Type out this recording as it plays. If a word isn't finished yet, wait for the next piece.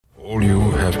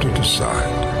have to decide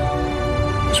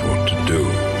is what to do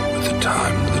with the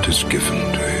time that is given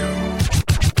to you.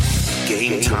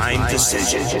 Game time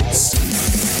decisions.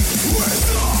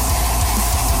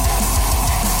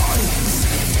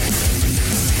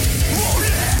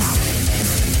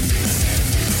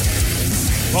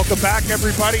 Welcome back,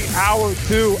 everybody. Hour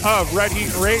 2 of Red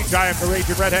Heat and Rage. I am the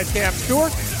Raging Redhead Cam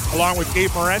Stewart, along with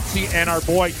Gabe Morency and our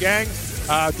boy Gang.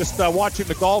 Just watching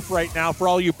the golf right now for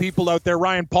all you people out there.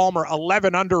 Ryan Palmer,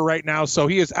 11 under right now, so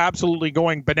he is absolutely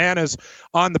going bananas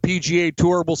on the PGA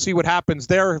Tour. We'll see what happens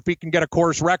there if he can get a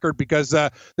course record, because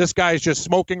this guy is just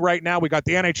smoking right now. We got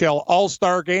the NHL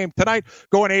All-Star Game tonight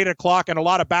going 8 o'clock, and a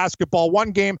lot of basketball.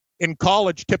 One game in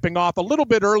college tipping off a little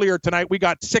bit earlier tonight. We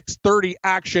got 6:30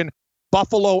 action.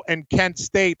 Buffalo and Kent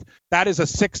State. That is a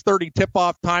 6:30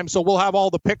 tip-off time, so we'll have all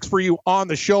the picks for you on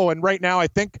the show. And right now, I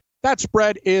think that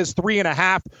spread is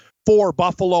 3.5 for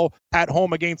Buffalo at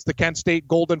home against the Kent State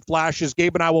Golden Flashes.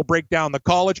 Gabe and I will break down the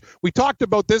college. We talked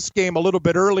about this game a little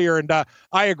bit earlier, and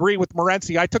I agree with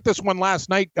Morency. I took this one last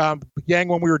night, Yang,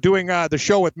 when we were doing the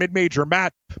show with Mid-Major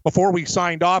Matt. Before we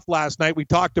signed off last night, we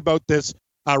talked about this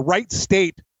Wright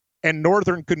State and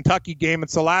Northern Kentucky game.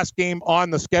 It's the last game on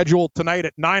the schedule tonight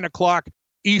at 9 o'clock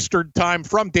Eastern time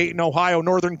from Dayton, Ohio.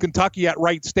 Northern Kentucky at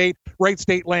Wright State. Wright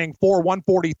State laying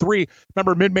 143.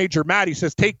 Remember, Mid-Major Matt, he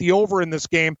says take the over in this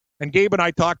game. And Gabe and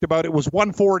I talked about it was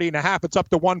 140.5. It's up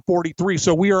to 143.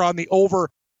 So we are on the over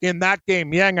in that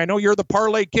game. Yang, I know you're the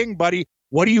parlay king, buddy.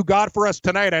 What do you got for us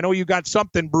tonight? I know you got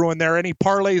something brewing there. Any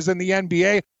parlays in the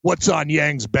NBA? What's on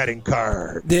Yang's betting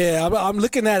card? Yeah, I'm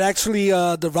looking at actually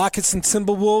the Rockets and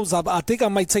Timberwolves. I think I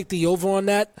might take the over on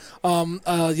that.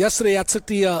 Yesterday I took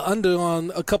the under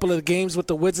on a couple of the games with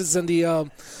the Wizards and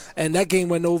that game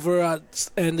went over.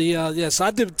 So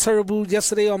I did terrible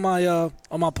yesterday on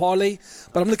my parlay,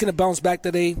 but I'm looking to bounce back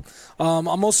today.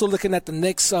 I'm also looking at the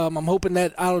Knicks. I'm hoping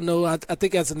that I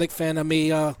think as a Knicks fan I may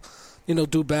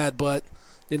do bad, but.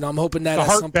 I'm hoping that at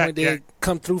some point they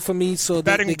come through for me. So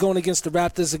they're going against the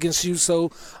Raptors, against you.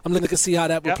 So I'm looking to see how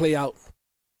that will play out.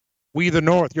 We the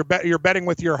North. You're betting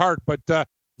with your heart, but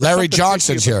Larry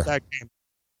Johnson's here. That game.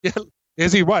 Yeah,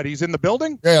 is he what? He's in the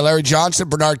building? Yeah, Larry Johnson,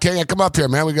 Bernard King. Come up here,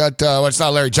 man. We got it's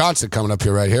not Larry Johnson coming up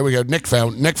here right here. We got Nick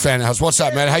Fan House. What's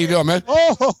up, man? How you doing, man?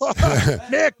 Oh,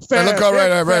 Nick Fan. Hey, look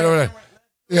right over there.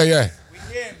 Yeah. We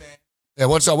here, man. Yeah,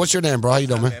 what's up? What's your name, bro? How you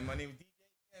doing, man? My name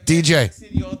is DJ.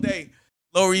 City all day.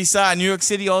 Lower East Side, New York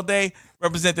City all day.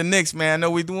 Represent the Knicks, man. I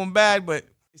know we're doing bad, but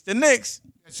it's the Knicks.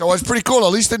 So it's pretty cool.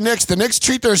 At least the Knicks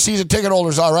treat their season ticket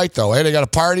holders all right, though. Hey, they got a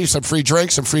party, some free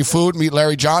drinks, some free food. Meet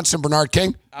Larry Johnson, Bernard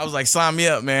King. I was like, sign me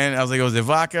up, man. I was like, it was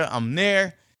Ivaka. I'm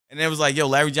there. And then it was like, yo,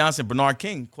 Larry Johnson, Bernard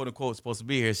King, quote unquote, supposed to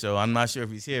be here. So I'm not sure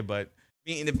if he's here, but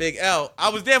meeting the Big L. I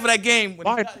was there for that game.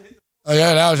 Oh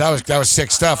yeah, that was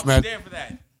sick stuff, man. I was there for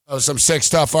that. That was some sick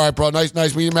stuff. All right, bro. Nice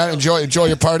meeting you, man. Enjoy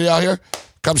your party out here.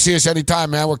 Come see us anytime,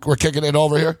 man. We're kicking it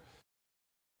over here.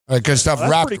 All right, good stuff.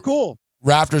 That's pretty cool.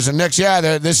 Raptors and Knicks. Yeah,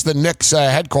 this is the Knicks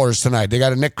headquarters tonight. They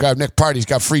got a Knick party. He's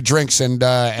got free drinks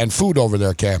and food over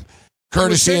there, Cam.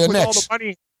 Courtesy of the Knicks.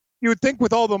 You would think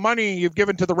with all the money you've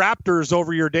given to the Raptors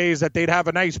over your days that they'd have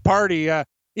a nice party,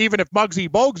 even if Muggsy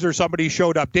Bogues or somebody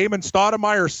showed up, Damon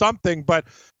Stoudemire or something. But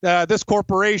this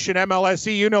corporation,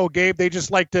 MLSE, Gabe, they just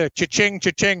like to cha-ching.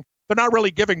 They're not really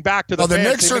giving back to the fans. The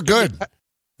Knicks are good.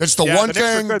 It's the one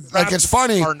thing, like, it's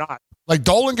funny. Like,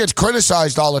 Dolan gets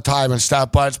criticized all the time and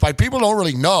stuff, but it's like people don't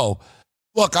really know.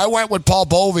 Look, I went with Paul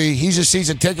Bovey. He's a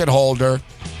season ticket holder.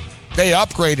 They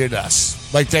upgraded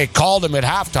us. Like, they called him at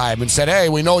halftime and said, hey,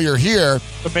 we know you're here.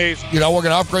 Amazing. We're going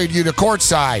to upgrade you to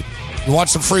courtside. You want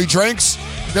some free drinks?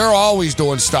 They're always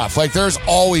doing stuff. Like, there's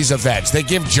always events. They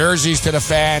give jerseys to the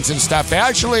fans and stuff. They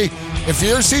actually, if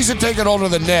you're a season ticket holder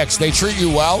of the Knicks, they treat you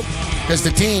well because the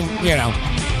team,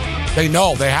 they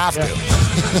know they have to.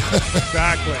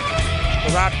 Exactly.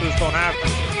 The Raptors don't have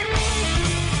to.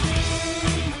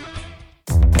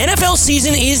 NFL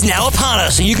season is now upon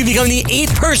us, and you can become the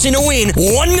 8th person to win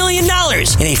 $1 million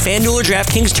in a FanDuel or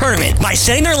DraftKings tournament by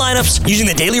setting their lineups using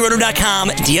the DailyRoto.com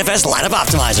DFS lineup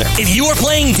optimizer. If you are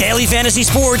playing daily fantasy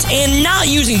sports and not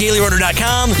using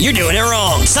DailyRoto.com, you're doing it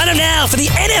wrong. Sign up now for the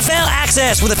NFL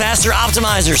access with a faster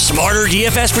optimizer, smarter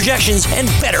DFS projections, and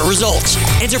better results.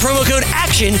 Enter promo code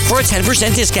ACTION for a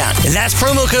 10% discount. That's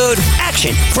promo code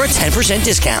ACTION for a 10%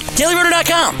 discount.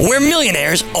 DailyRoto.com, where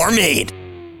millionaires are made.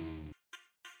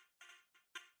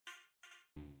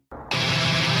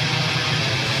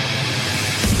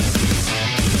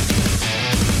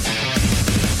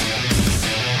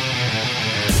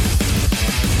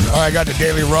 All right, I got the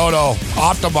Daily Roto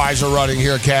Optimizer running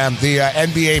here, Cam. The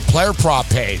NBA player prop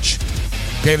page.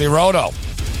 Daily Roto.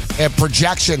 and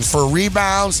projections for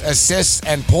rebounds, assists,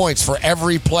 and points for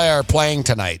every player playing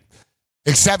tonight,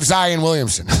 except Zion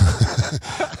Williamson.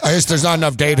 I guess there's not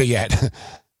enough data yet.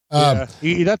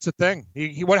 That's the thing.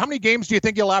 How many games do you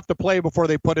think you'll have to play before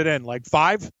they put it in? Like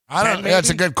 5? I don't know. That's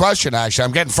a good question, actually.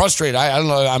 I'm getting frustrated. I don't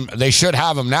know. They should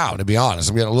have him now, to be honest.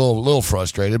 I'm getting a little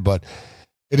frustrated, but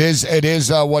it is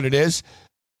what it is.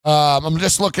 I'm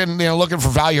just looking for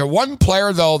value here. One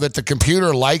player, though, that the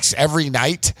computer likes every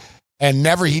night and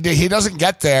he doesn't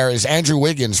get there is Andrew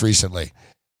Wiggins recently.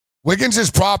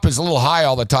 Wiggins' prop is a little high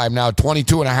all the time now,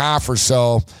 22.5 or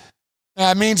so.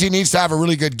 That means he needs to have a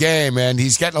really good game, and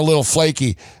he's getting a little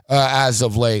flaky as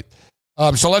of late.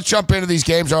 So let's jump into these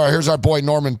games. All right, here's our boy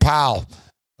Norman Powell.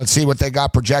 Let's see what they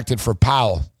got projected for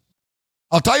Powell.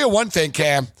 I'll tell you one thing,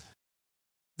 Cam.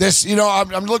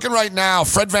 I'm looking right now,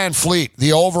 Fred VanVleet,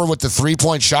 the over with the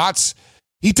 3-point shots.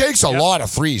 He takes a lot of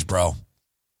threes, bro.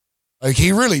 Like,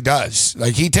 he really does.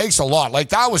 Like, he takes a lot. Like,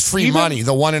 that was free money,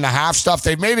 the 1.5 stuff.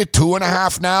 They've made it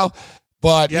 2.5 now.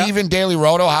 But even Daily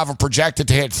Roto have him projected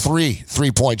to hit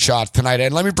 3-point shots tonight.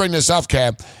 And let me bring this up,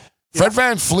 Cam. Fred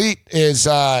VanVleet is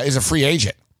a free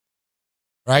agent,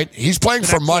 right? He's playing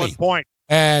for money. Point.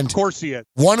 And of course he is.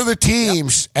 One of the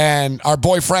teams, and our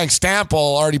boy Frank Stample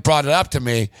already brought it up to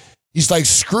me. He's like,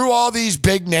 screw all these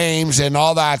big names and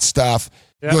all that stuff.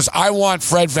 He goes, I want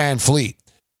Fred VanVleet.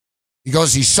 He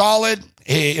goes, he's solid.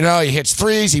 He hits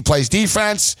threes. He plays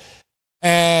defense.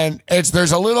 And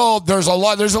there's a little buzz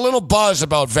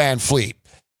about VanVleet.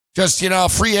 Just,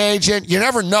 free agent. You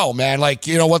never know, man. Like,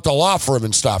 what they'll offer him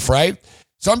and stuff, right?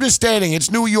 So I'm just stating, it's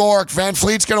New York.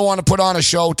 VanVleet's going to want to put on a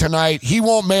show tonight. He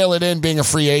won't mail it in being a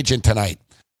free agent tonight.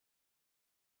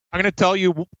 I'm going to tell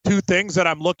you 2 things that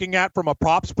I'm looking at from a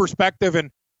props perspective, and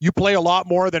you play a lot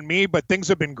more than me, but things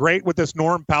have been great with this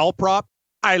Norm Powell prop.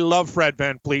 I love Fred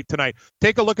VanVleet tonight.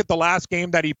 Take a look at the last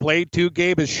game that he played too,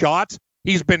 Gabe, his shots.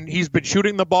 He's been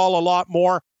shooting the ball a lot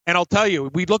more. And I'll tell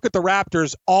you, we look at the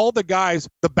Raptors, all the guys,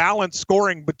 the balance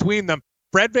scoring between them,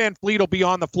 Fred VanVleet will be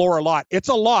on the floor a lot. It's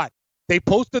a lot. They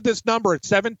posted this number at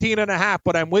 17.5,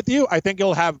 but I'm with you. I think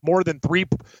he'll have more than three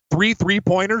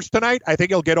three-pointers tonight. I think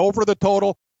he'll get over the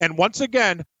total. And once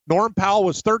again, Norm Powell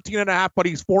was 13.5, but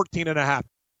he's 14.5.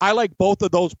 I like both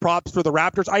of those props for the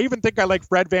Raptors. I even think I like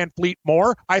Fred VanVleet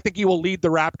more. I think he will lead the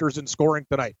Raptors in scoring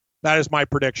tonight. That is my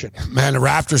prediction. Man, the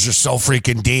Raptors are so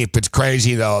freaking deep. It's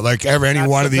crazy, though. Like, any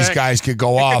one of these guys could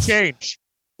go off. It could change.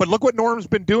 But look what Norm's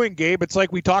been doing, Gabe. It's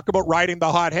like we talk about riding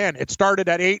the hot hand. It started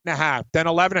at 8.5, then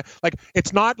 11. Like,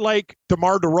 it's not like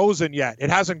DeMar DeRozan yet. It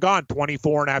hasn't gone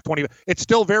 24.5, 20. It's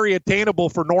still very attainable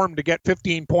for Norm to get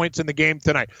 15 points in the game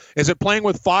tonight. Is it playing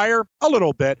with fire? A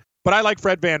little bit. But I like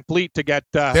Fred VanVleet to get...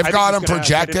 They've got him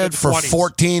projected for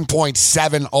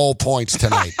 14.70 points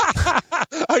tonight.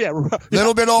 Oh, yeah.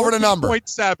 Little bit over the number.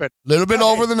 14.7. Little bit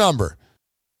over the number.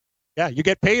 Yeah, you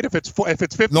get paid if it's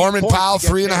 15 Norman points, Powell,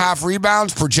 3.5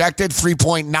 rebounds, projected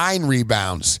 3.9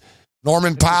 rebounds.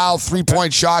 Norman Powell,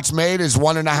 3-point shots made is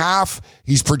 1.5.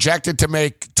 He's projected to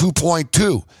make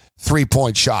 2.2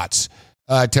 3-point shots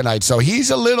tonight. So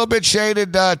he's a little bit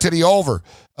shaded to the over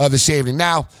this evening.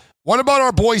 Now, what about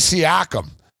our boy Siakam?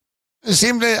 It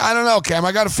seemed to, I don't know, Cam.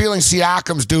 I got a feeling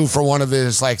Siakam's due for one of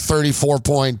his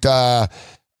 34-point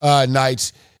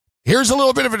nights. Here's a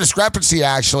little bit of a discrepancy,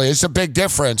 actually. It's a big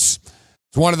difference.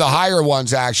 It's one of the higher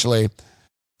ones, actually.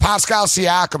 Pascal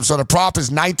Siakam, so the prop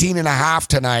is 19.5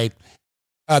 tonight.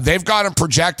 They've got him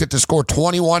projected to score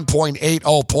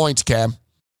 21.80 points, Cam.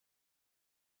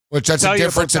 Which that's a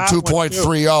difference of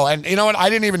 2.30. And you know what?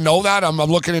 I didn't even know that. I'm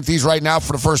looking at these right now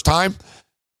for the first time.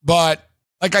 But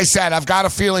like I said, I've got a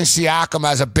feeling Siakam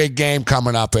has a big game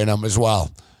coming up in him as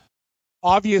well.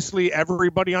 Obviously,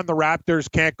 everybody on the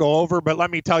Raptors can't go over, but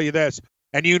let me tell you this,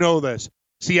 and you know this.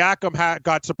 Siakam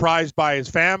got surprised by his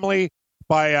family,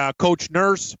 by Coach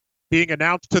Nurse being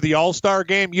announced to the All-Star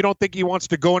game. You don't think he wants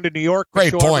to go into New York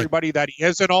to show everybody that he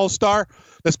is an All-Star?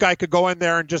 This guy could go in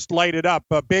there and just light it up.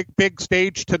 A big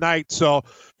stage tonight. So,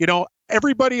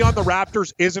 everybody on the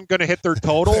Raptors isn't going to hit their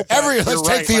total. Let's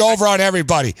take the over on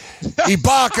everybody.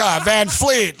 Ibaka,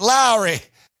 VanVleet, Lowry.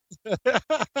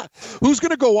 Who's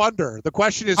going to go under? The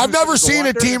question is, I've never seen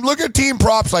a team. Look at team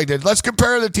props like this. Let's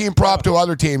compare the team prop to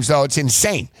other teams, though. It's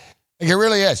insane. Like, it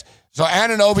really is. So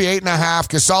Anunoby 8.5,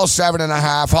 Gasol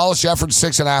 7.5, Hollis Shepard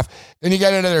 6.5. Then you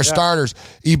get into their starters.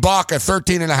 Ibaka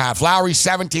 13.5, Lowry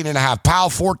 17.5, Powell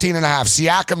 14.5,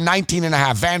 Siakam 19.5,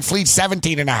 VanVleet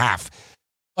 17.5.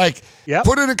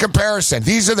 Put it in comparison.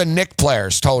 These are the Knick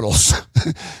players' totals.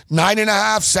 9.5,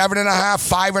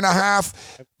 7.5,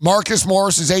 5.5. Marcus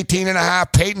Morris is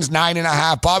 18.5. Peyton's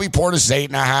 9.5. Bobby Portis is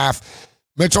 8.5.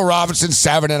 Mitchell Robinson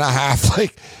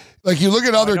 7.5. Like you look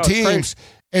at other teams,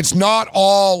 it's not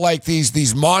all like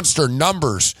these monster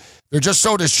numbers. They're just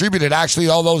so distributed. Actually,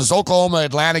 although this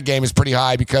Oklahoma-Atlanta game is pretty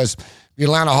high because the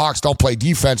Atlanta Hawks don't play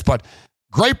defense. But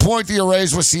great point that you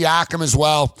raised with Siakam as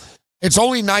well. It's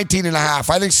only 19.5.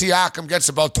 I think Siakam gets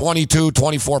about 22,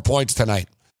 24 points tonight.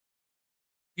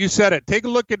 You said it. Take a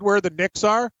look at where the Knicks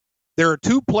are. There are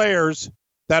 2 players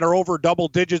that are over double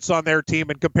digits on their team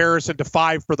in comparison to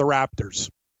 5 for the Raptors.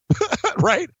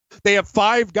 Right? They have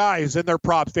 5 guys in their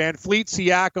props. Van Fleet,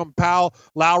 Siakam, Powell,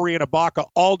 Lowry, and Ibaka,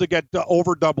 all to get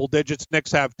over double digits.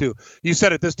 Knicks have 2. You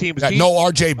said it. This team's deep. No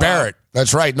R.J. Barrett.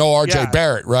 That's right. No R.J.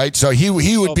 Barrett. Right. So he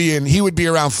would be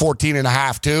around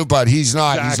 14.5 too, but he's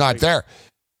not. Exactly. He's not there.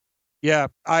 Yeah.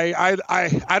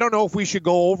 I don't know if we should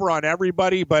go over on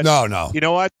everybody, but no. You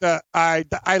know what? I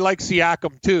like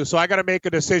Siakam too. So I got to make a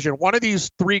decision. One of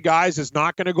these 3 guys is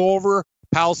not going to go over.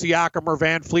 Powell, Siakam, or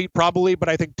Van Fleet probably, but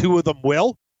I think 2 of them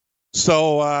will.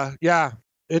 So, yeah,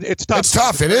 it's tough. It's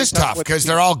tough. It is tough because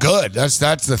they're all good. That's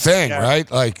the thing, right?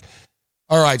 Like,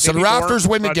 all right, so the Raptors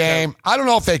win the game. I don't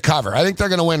know if they cover. I think they're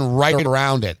going to win right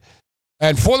around it.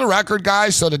 And for the record,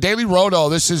 guys, so the Daily Roto,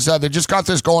 this is they just got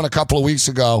this going a couple of weeks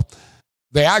ago.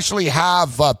 They actually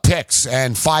have picks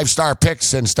and 5-star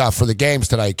picks and stuff for the games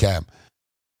tonight, Cam.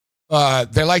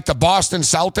 They like the Boston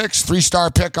Celtics,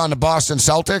 3-star pick on the Boston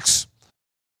Celtics,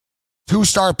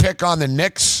 2-star pick on the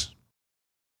Knicks.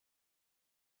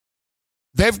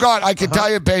 They've got, I can tell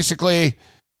you basically,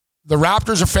 the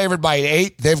Raptors are favored by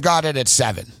 8. They've got it at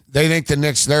 7. They think the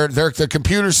Knicks, the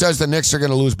computer says the Knicks are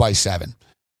going to lose by 7.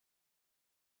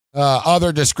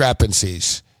 Other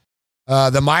discrepancies.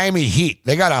 The Miami Heat,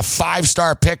 they got a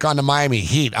 5-star pick on the Miami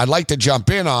Heat. I'd like to jump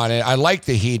in on it. I like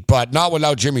the Heat, but not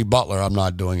without Jimmy Butler. I'm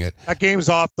not doing it. That game's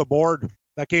off the board.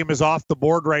 That game is off the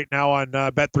board right now on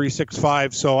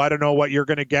Bet365. So I don't know what you're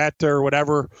going to get or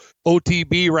whatever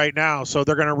OTB right now. So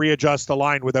they're going to readjust the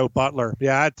line without Butler.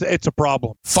 Yeah, it's a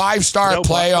problem. 5-star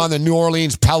play on the New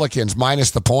Orleans Pelicans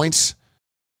minus the points.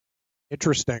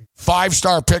 Interesting.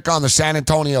 5-star pick on the San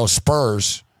Antonio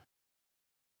Spurs.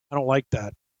 I don't like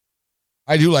that.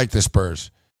 I do like the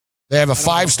Spurs. They have a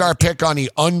 5-star pick on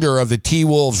the under of the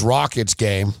T-Wolves Rockets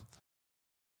game.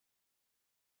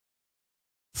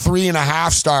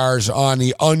 3.5 stars on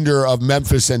the under of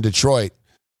Memphis and Detroit.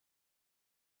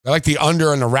 I like the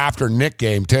under in the Raptor Knick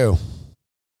game too.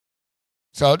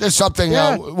 So there's something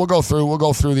we'll go through. We'll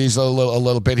go through these a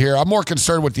little bit here. I'm more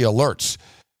concerned with the alerts.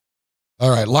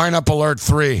 All right, lineup alert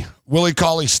 3. Willie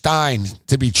Cauley-Stein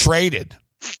to be traded.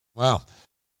 Wow.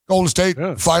 Golden State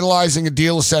finalizing a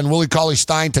deal to send Willie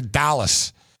Cauley-Stein to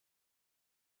Dallas.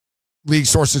 League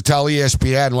sources tell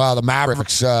ESPN. Wow, the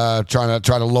Mavericks trying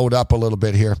to load up a little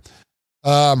bit here.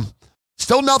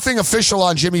 Still nothing official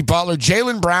on Jimmy Butler.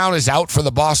 Jaylen Brown is out for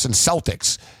the Boston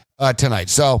Celtics tonight.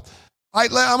 So I'm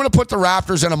going to put the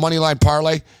Raptors in a moneyline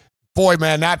parlay. Boy,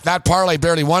 man, that parlay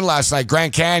barely won last night.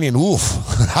 Grand Canyon, oof,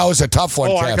 that was a tough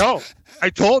one. I know. I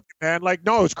told you, man. Like,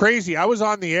 no, it was crazy. I was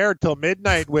on the air till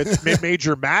midnight with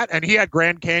Mid-Major Matt, and he had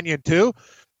Grand Canyon too.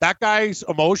 That guy's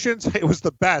emotions, it was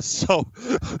the best.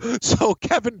 So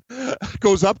Kevin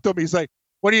goes up to him. He's like,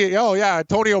 what do you, oh, yeah,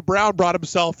 Antonio Brown brought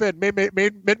himself in.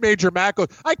 Mid-Major Matt goes,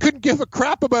 I couldn't give a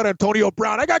crap about Antonio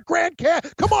Brown. I got Grand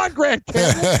Canyon. Come on, Grand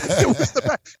Canyon. It was the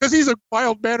best. Because he's a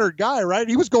mild-mannered guy, right?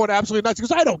 He was going absolutely nuts. He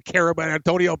goes, I don't care about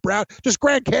Antonio Brown. Just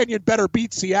Grand Canyon better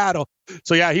beat Seattle.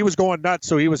 So, yeah, he was going nuts.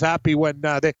 So he was happy when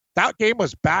that game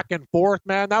was back and forth,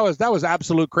 man. That was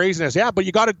absolute craziness. Yeah, but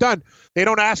you got it done. They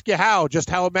don't ask you how, just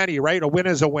how many, right? A win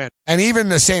is a win. And even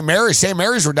the St.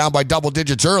 Mary's were down by double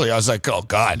digits early. I was like, oh,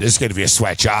 God, this is going to be a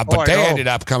sweat job. But they ended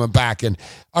up coming back. And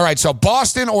all right, so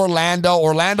Boston, Orlando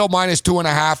minus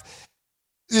 2.5.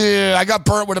 Yeah, I got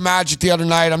burnt with the Magic the other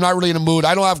night. I'm not really in the mood.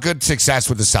 I don't have good success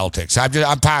with the Celtics.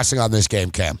 I'm passing on this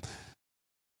game, Cam.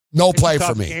 No play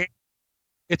for me. Game.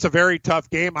 It's a very tough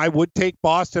game. I would take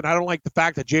Boston. I don't like the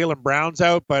fact that Jaylen Brown's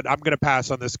out, but I'm going to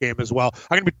pass on this game as well.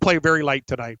 I'm going to play very light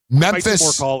tonight. Memphis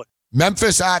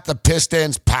at the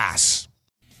Pistons, pass.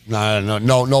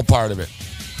 No part of it.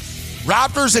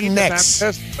 Raptors and Knicks.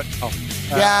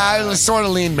 I sort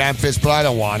of lean Memphis, but I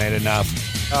don't want it enough.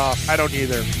 I don't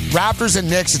either. Raptors and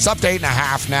Knicks, it's up to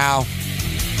 8.5 now.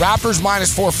 Raptors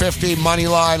minus 450, money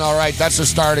line. All right, that's a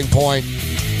starting point.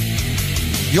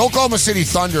 The Oklahoma City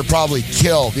Thunder probably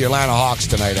kill the Atlanta Hawks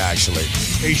tonight, actually.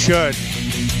 They should.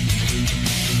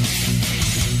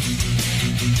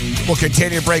 We'll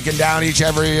continue breaking down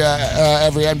every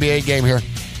NBA game here.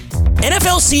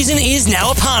 NFL season is now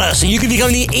upon us, and you can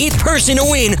become the 8th person to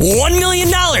win $1 million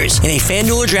in a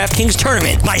FanDuel or DraftKings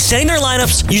tournament by setting their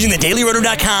lineups using the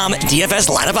DailyRoto.com DFS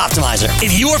lineup optimizer.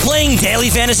 If you are playing daily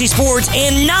fantasy sports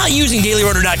and not using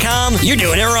DailyRoto.com, you're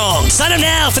doing it wrong. Sign up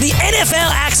now for the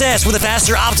NFL access with a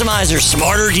faster optimizer,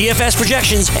 smarter DFS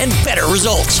projections, and better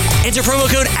results. Enter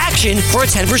promo code ACTION for a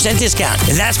 10% discount.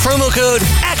 That's promo code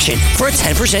ACTION for a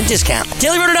 10% discount.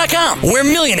 DailyRoto.com, where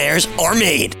millionaires are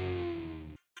made.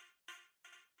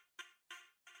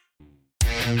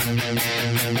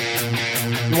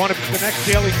 You want to be the next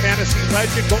daily fantasy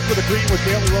legend? Go for the green with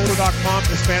DailyRoto.com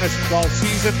this fantasy golf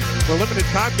season. For a limited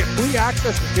time, get free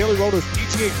access to Daily Roto's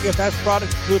PGA DFS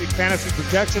products, including fantasy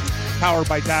projections, powered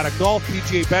by Data Golf,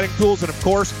 PGA betting tools, and of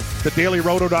course, the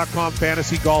DailyRoto.com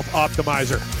Fantasy Golf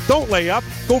Optimizer. Don't lay up.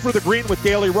 Go for the green with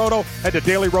Daily Roto. Head to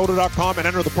DailyRoto.com and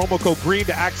enter the promo code GREEN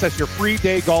to access your free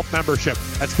day golf membership.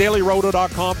 That's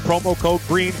DailyRoto.com, promo code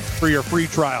GREEN for your free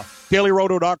trial.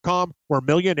 DailyRoto.com, where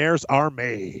millionaires are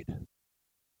made.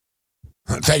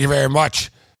 Thank you very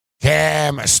much,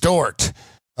 Cam Stewart.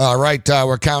 All right,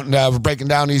 we're breaking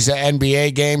down these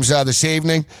NBA games this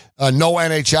evening. No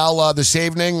NHL this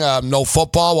evening. No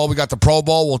football. Well, we got the Pro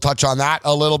Bowl. We'll touch on that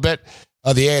a little bit.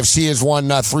 The AFC has won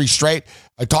 3 straight.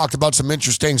 I talked about some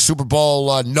interesting Super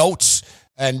Bowl notes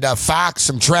and facts,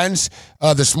 some trends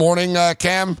this morning,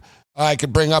 Cam. I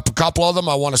could bring up a couple of them.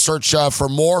 I want to search for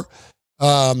more.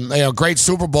 Great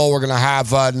Super Bowl we're going to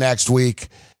have next week.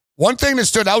 One thing that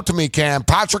stood out to me, Cam,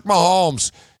 Patrick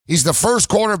Mahomes, he's the first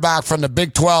quarterback from the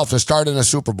Big 12 to start in a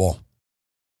Super Bowl.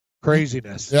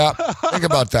 Craziness. Yeah, think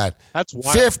about that. That's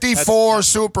wild. 54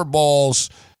 Super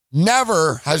Bowls.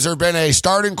 Never has there been a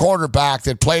starting quarterback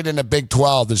that played in the Big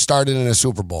 12 that started in a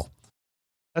Super Bowl.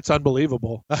 That's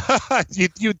unbelievable.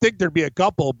 You'd think there'd be a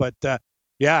couple, but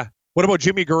yeah. What about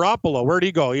Jimmy Garoppolo? Where'd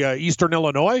he go? Yeah, Eastern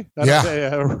Illinois?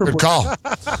 Good call.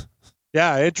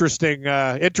 Yeah, interesting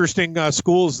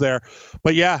schools there.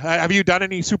 But yeah, have you done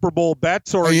any Super Bowl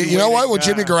bets? Or you know what? With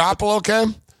Jimmy Garoppolo,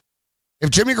 Cam? If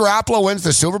Jimmy Garoppolo wins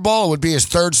the Super Bowl, it would be his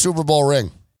 3rd Super Bowl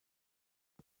ring.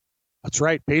 That's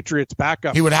right. Patriots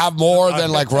backup. He would have more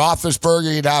than like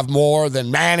Roethlisberger. He'd have more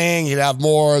than Manning. He'd have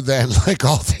more than like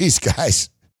all these guys.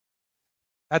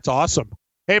 That's awesome.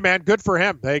 Hey man, good for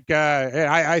him. Like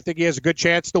I think he has a good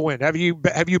chance to win. Have you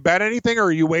bet anything, or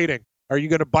are you waiting? Are you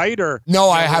going to bite or? No,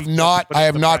 I have not. I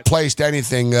have not placed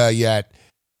anything yet.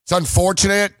 It's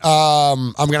unfortunate.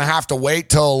 I'm going to have to wait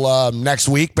till next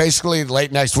week, basically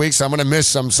late next week. So I'm going to miss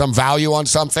some value on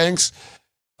some things,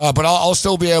 but I'll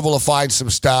still be able to find some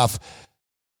stuff.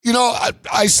 You know,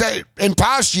 I say in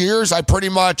past years, I pretty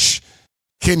much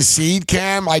concede,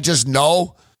 Cam. I just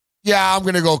know. Yeah, I'm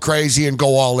going to go crazy and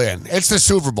go all in. It's the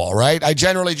Super Bowl, right? I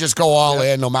generally just go all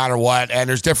in no matter what, and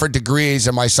there's different degrees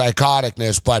in my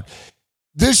psychoticness. But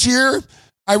this year,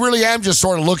 I really am just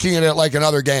sort of looking at it like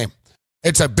another game.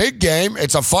 It's a big game.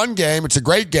 It's a fun game. It's a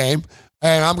great game.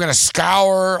 And I'm going to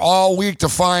scour all week to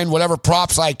find whatever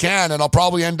props I can, and I'll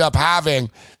probably end up having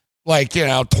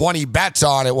 20 bets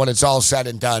on it when it's all said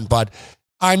and done. But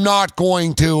I'm not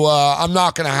going to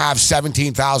have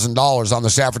 $17,000 on the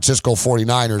San Francisco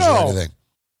 49ers or anything.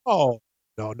 Oh,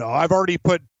 no. I've already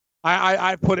put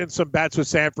I put in some bets with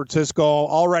San Francisco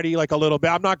already, like a little bit.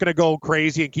 I'm not going to go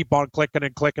crazy and keep on clicking.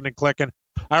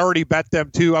 I already bet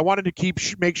them too. I wanted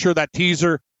to make sure that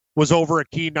teaser was over a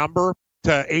key number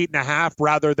to 8.5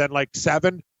 rather than like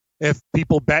 7 if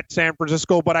people bet San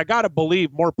Francisco. But I got to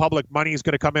believe more public money is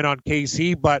going to come in on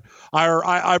KC. But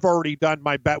I've already done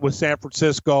my bet with San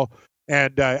Francisco,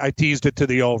 and I teased it to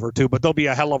the over too. But there'll be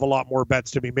a hell of a lot more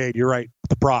bets to be made. You're right.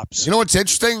 The props. You know what's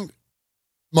interesting?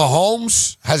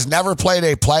 Mahomes has never played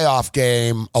a playoff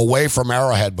game away from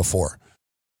Arrowhead before.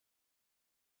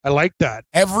 I like that.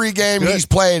 Every game he's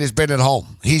played has been at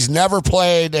home. He's never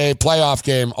played a playoff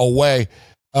game away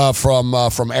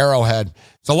from Arrowhead.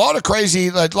 It's a lot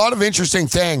of interesting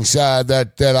things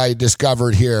that I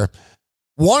discovered here.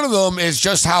 One of them is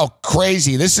just how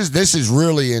crazy this is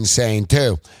really insane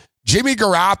too. Jimmy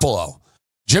Garoppolo,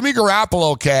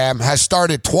 Cam, has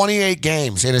started 28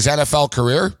 games in his NFL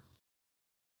career.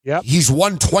 Yep. He's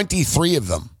won 23 of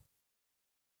them.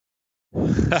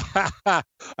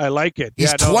 I like it.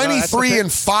 He's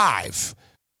 23-5.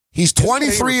 He's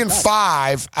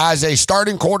 23-5 as a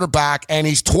starting quarterback, and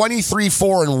he's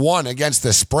 23-4-1 against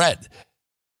the spread,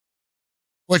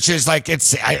 which is like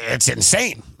it's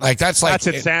insane. Like that's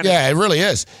insanity. It really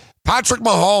is. Patrick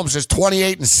Mahomes is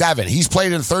 28-7. He's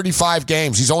played in 35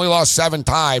 games. He's only lost 7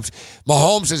 times.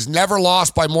 Mahomes has never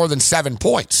lost by more than 7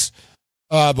 points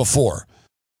before.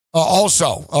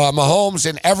 Also, Mahomes,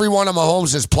 in every one of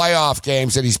Mahomes' playoff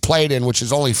games that he's played in, which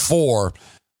is only 4,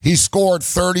 he scored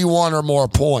 31 or more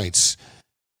points.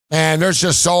 And there's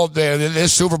just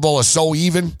this Super Bowl is so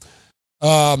even.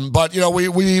 But,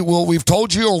 we've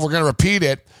told you, or we're going to repeat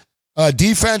it,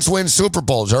 defense wins Super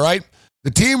Bowls, all right?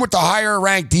 The team with the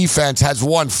higher-ranked defense has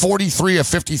won 43 of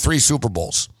 53 Super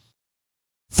Bowls.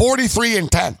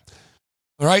 43-10,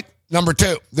 all right? Number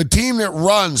 2, the team that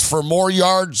runs for more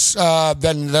yards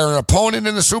than their opponent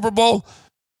in the Super Bowl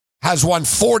has won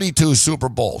 42 Super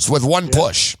Bowls with one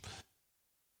push.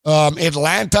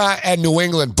 Atlanta and New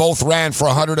England both ran for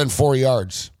 104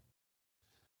 yards.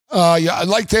 I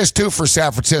like this, too, for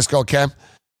San Francisco, Cam.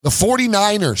 The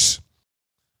 49ers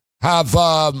have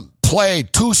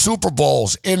played 2 Super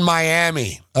Bowls in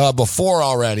Miami before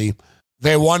already.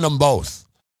 They won them both.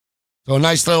 So a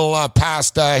nice little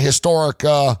past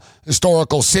historical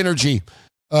synergy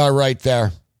right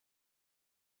there.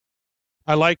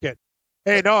 I like it.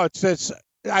 Hey, no, it's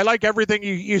I like everything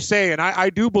you say, and I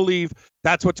do believe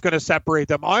that's what's going to separate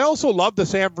them. I also love the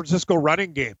San Francisco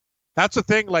running game. That's the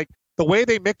thing, like the way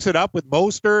they mix it up with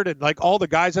Mostert and like all the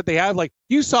guys that they have. Like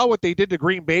you saw what they did to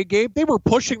Green Bay game. They were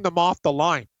pushing them off the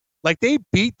line. Like they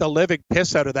beat the living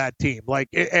piss out of that team.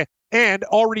 And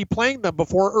already playing them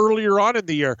before earlier on in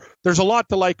the year. There's a lot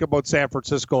to like about San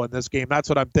Francisco in this game. That's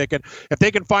what I'm thinking. If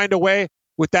they can find a way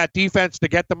with that defense to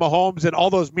get the Mahomes and all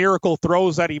those miracle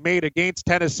throws that he made against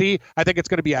Tennessee, I think it's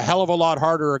going to be a hell of a lot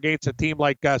harder against a team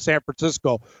like San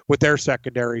Francisco with their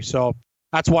secondary. So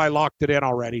that's why I locked it in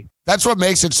already. That's what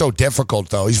makes it so difficult,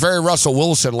 though. He's very Russell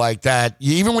Wilson like that.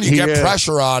 Even when you get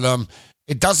pressure on him,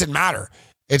 it doesn't matter.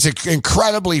 It's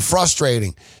incredibly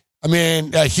frustrating. I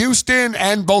mean, Houston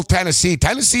and both Tennessee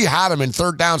had him in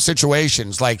third down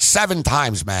situations like 7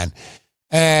 times, man.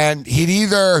 And he'd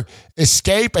either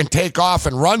escape and take off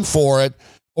and run for it,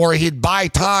 or he'd buy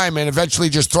time and eventually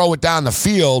just throw it down the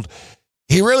field.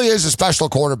 He really is a special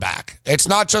quarterback. It's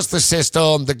not just the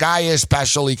system. The guy is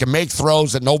special. He can make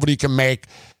throws that nobody can make.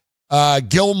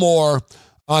 Gilmore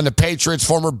on the Patriots,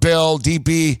 former Bill,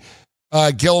 DB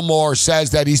Gilmore, says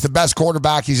that he's the best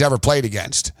quarterback he's ever played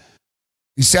against.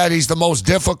 He said he's the most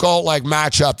difficult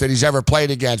matchup that he's ever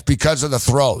played against because of the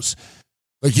throws.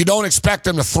 Like, you don't expect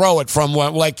him to throw it from a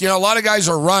lot of guys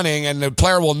are running and the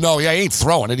player will know, he ain't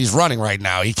throwing it. He's running right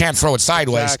now. He can't throw it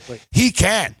sideways. Exactly. He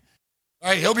can.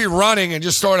 Right? He'll be running and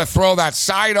just sort of throw that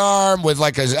sidearm with a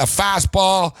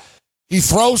fastball. He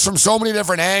throws from so many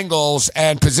different angles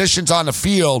and positions on the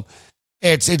field.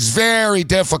 It's very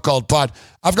difficult, but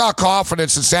I've got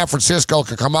confidence that San Francisco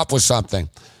can come up with something.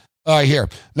 Here.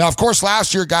 Now, of course,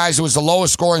 last year, guys, it was the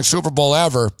lowest scoring Super Bowl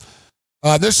ever.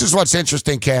 This is what's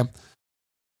interesting, Cam.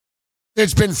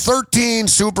 It's been 13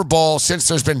 Super Bowls since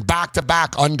there's been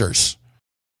back-to-back unders.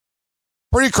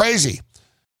 Pretty crazy.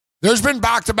 There's been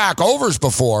back-to-back overs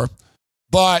before,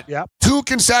 but 2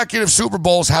 consecutive Super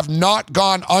Bowls have not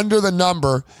gone under the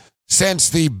number since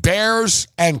the Bears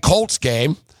and Colts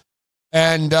game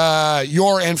and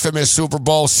your infamous Super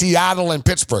Bowl, Seattle and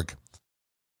Pittsburgh.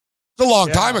 It's a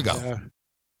long time ago.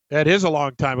 It is a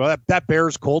long time ago. That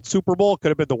Bears-Colts Super Bowl could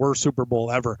have been the worst Super Bowl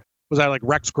ever. Was that like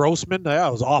Rex Grossman? That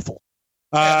was awful.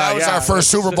 That was our first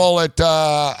Super Bowl at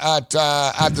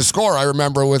the Score. I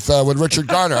remember with Richard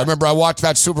Garner. I remember I watched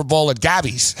that Super Bowl at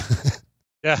Gabby's.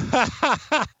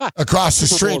 across the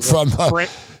street from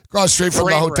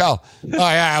the hotel. Oh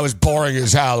yeah, it was boring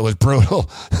as hell. It was brutal.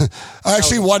 I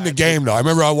actually won the game though. I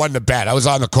remember I won the bet. I was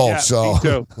on the Colts.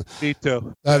 Me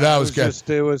too. That was good.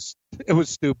 It was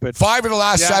stupid. 5 of the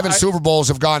last 7 Super Bowls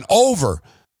have gone over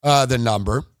the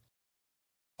number.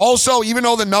 Also, even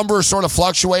though the number is sort of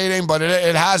fluctuating, but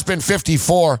it has been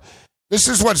 54. This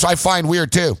is what I find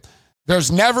weird, too.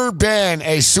 There's never been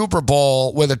a Super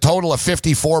Bowl with a total of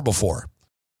 54 before.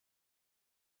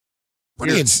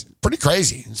 Pretty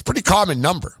crazy. It's a pretty common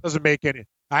number. Doesn't make any.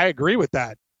 I agree with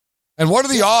that. And what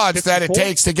are the odds 54? That it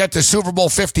takes to get to Super Bowl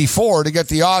 54 to get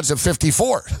the odds of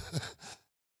 54?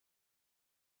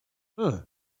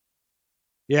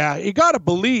 Yeah, you got to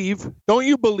believe. Don't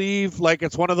you believe,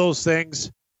 it's one of those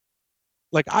things?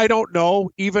 I don't know,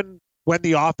 even when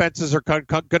the offenses are going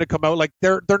to come out,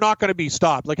 they're not going to be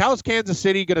stopped. How is Kansas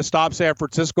City going to stop San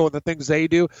Francisco and the things they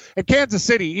do? And Kansas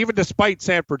City, even despite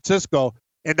San Francisco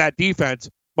and that defense,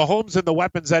 Mahomes and the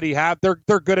weapons that he have, they're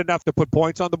good enough to put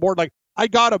points on the board. I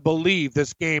got to believe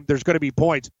this game, there's going to be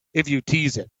points if you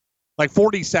tease it.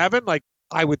 47,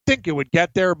 I would think it would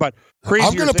get there, but crazy.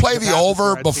 I'm going to play the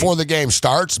over before the game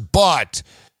starts, but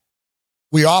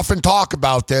we often talk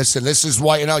about this, and this is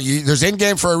why, there's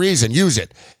in-game for a reason. Use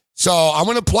it. So I'm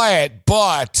going to play it,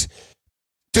 but,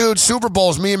 dude, Super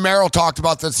Bowls, me and Merrill talked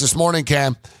about this morning,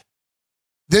 Cam.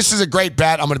 This is a great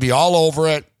bet. I'm going to be all over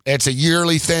it. It's a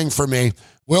yearly thing for me.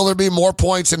 Will there be more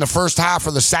points in the first half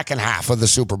or the second half of the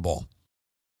Super Bowl?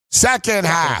 Second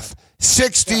half.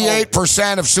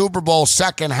 68% of Super Bowl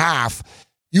second half.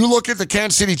 You look at the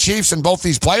Kansas City Chiefs in both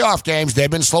these playoff games, they've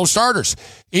been slow starters.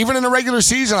 Even in the regular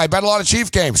season, I bet a lot of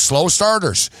Chief games, slow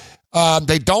starters.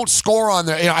 They don't score on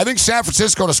their. I think San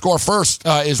Francisco to score first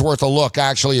is worth a look,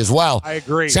 actually, as well. I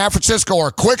agree. San Francisco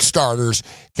are quick starters.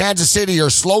 Kansas City are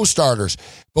slow starters.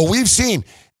 But we've seen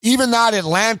even that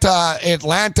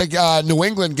Atlanta New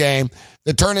England game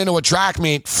that turned into a track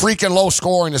meet, freaking low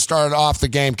scoring to start off the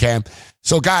game, Cam.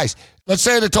 So, guys, let's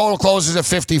say the total closes at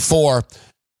 54.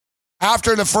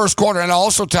 After the first quarter, and I'll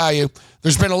also tell you,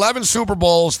 there's been 11 Super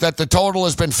Bowls that the total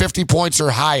has been 50 points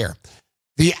or higher.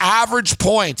 The average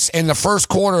points in the first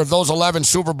quarter of those 11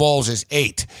 Super Bowls is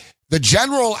 8. The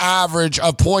general average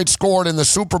of points scored in the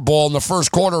Super Bowl in the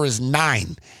first quarter is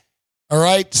 9. All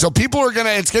right? So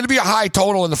it's going to be a high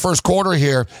total in the first quarter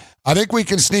here. I think we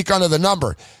can sneak under the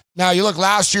number. Now, you look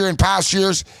last year and past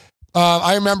years,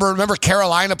 I remember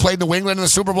Carolina played New England in the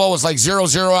Super Bowl. It was like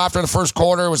 0-0 after the first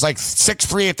quarter. It was like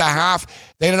 6-3 at the half.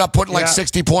 They ended up putting like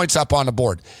 60 points up on the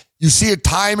board. You see it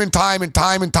time and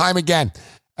time again.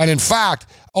 And in fact,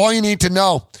 all you need to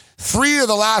know, 3 of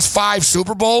the last 5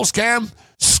 Super Bowls, Cam,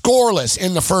 scoreless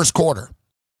in the first quarter.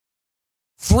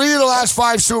 3 of the last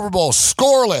 5 Super Bowls,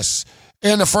 scoreless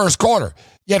in the first quarter.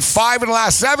 Yet 5 of the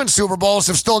last 7 Super Bowls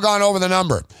have still gone over the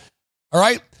number. All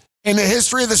right? In the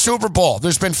history of the Super Bowl,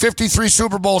 there's been 53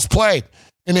 Super Bowls played.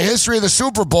 In the history of the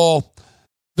Super Bowl,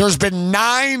 there's been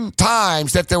 9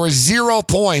 times that there was 0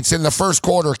 points in the first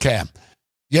quarter, Cam.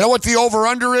 You know what the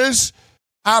over-under is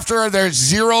after there's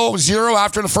 0-0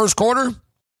 after the first quarter?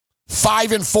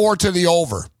 5-4 to the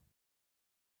over.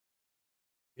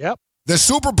 Yep. The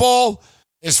Super Bowl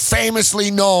is famously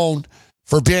known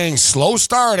for being slow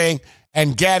starting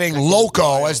and getting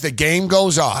loco as the game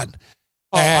goes on.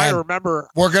 Oh, I remember.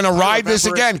 We're going to ride this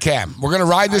again, Cam. We're going to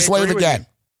ride this wave again.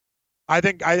 I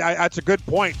think that's a good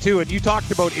point, too. And you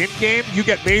talked about in-game, you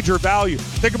get major value.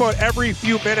 Think about every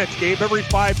few minutes, Gabe. Every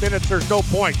 5 minutes, there's no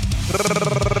point.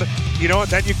 You know,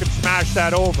 and then you can smash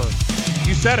that over.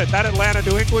 You said it. That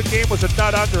Atlanta-New England game was a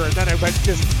dud under, and then it went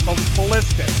just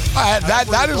ballistic.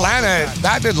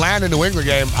 That Atlanta-New England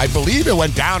game, I believe it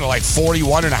went down to like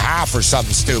 41.5 or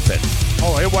something stupid.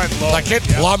 Oh, it went low. Like it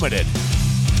plummeted.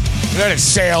 And then it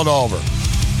sailed over.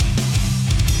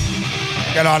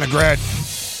 Get on the grid.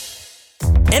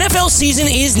 NFL season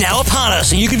is now upon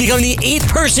us, and you can become the 8th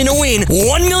person to win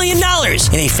 $1 million in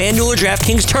a FanDuel or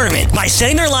DraftKings tournament by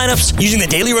setting their lineups using the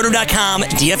DailyRoto.com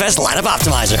DFS lineup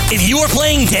optimizer. If you are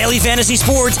playing daily fantasy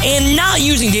sports and not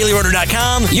using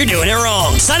DailyRoto.com, you're doing it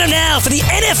wrong. Sign up now for the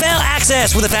NFL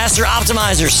access with a faster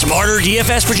optimizer, smarter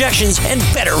DFS projections, and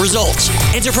better results.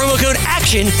 Enter promo code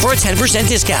ACTION for a 10%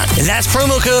 discount. That's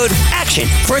promo code ACTION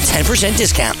for a 10%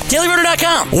 discount.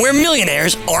 DailyRoto.com, where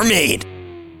millionaires are made.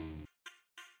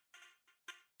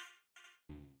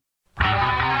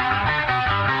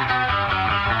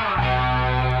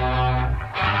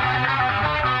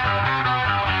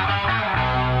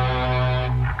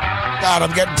 God,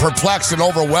 I'm getting perplexed and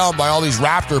overwhelmed by all these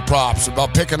Raptor props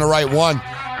about picking the right one.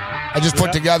 I just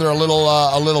put together a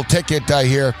little ticket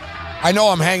here. I know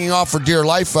I'm hanging off for dear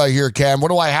life here, Cam. What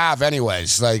do I have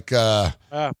anyways? Like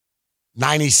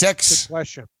 96? Good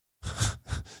question.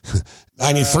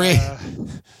 93?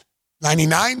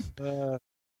 99?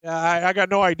 Yeah, I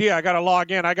got no idea. I got to log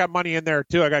in. I got money in there,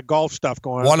 too. I got golf stuff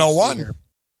going on. 101?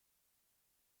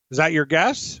 Is that your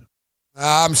guess?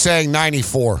 I'm saying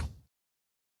 94. Let's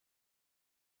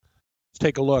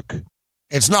take a look.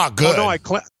 It's not good.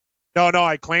 Oh, no,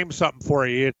 I claimed something for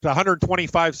you. It's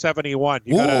 125.71.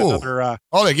 You got another.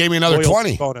 They gave me another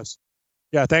 20 bonus.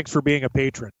 Yeah, thanks for being a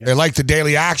patron. Yeah. They like the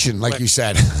daily action, like you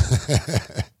said.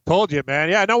 Told you, man.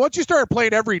 Yeah, no. Once you start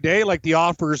playing every day, like the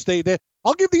offers,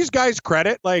 I'll give these guys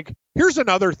credit. Like, here's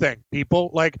another thing,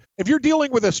 people. Like, if you're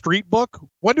dealing with a street book,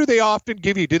 when do they often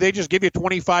give you? Do they just give you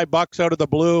 $25 out of the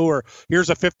blue, or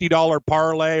here's a $50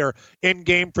 parlay, or in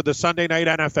game for the Sunday night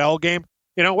NFL game?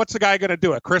 You know, what's the guy going to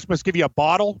do? At Christmas, give you a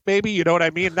bottle, maybe? You know what I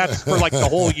mean? That's for like the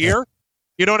whole year.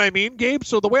 You know what I mean, Gabe?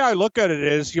 So the way I look at it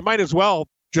is, you might as well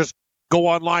just go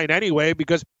online anyway,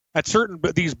 because at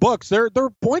these books, their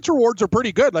points rewards are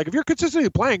pretty good. Like, if you're consistently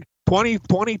playing 20,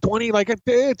 like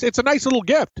it's a nice little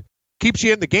gift. Keeps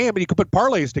you in the game, and you can put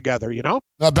parlays together, you know?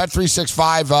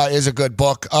 Bet365 is a good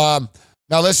book. Now,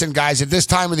 listen, guys, at this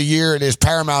time of the year, it is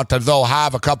paramount to, though,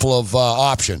 have a couple of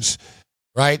options,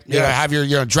 right? Yeah. You know, have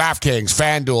your DraftKings,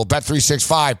 FanDuel,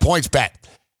 Bet365, PointsBet.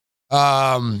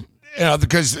 You know,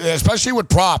 because especially with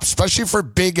props, especially for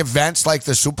big events like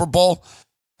the Super Bowl,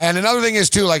 And another thing is,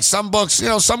 too, like some books,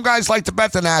 some guys like to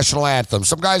bet the national anthem.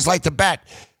 Some guys like to bet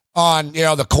on,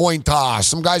 the coin toss.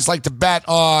 Some guys like to bet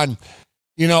on,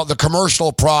 the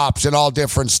commercial props and all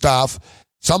different stuff.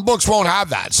 Some books won't have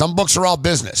that. Some books are all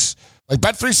business. Like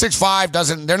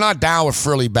Bet365 they're not down with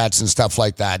frilly bets and stuff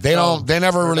like that. They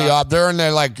never really up. They're in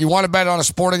there like, you want to bet on a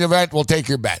sporting event, we'll take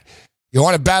your bet. You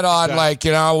want to bet on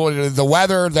the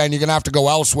weather, then you're going to have to go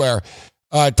elsewhere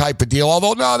type of deal.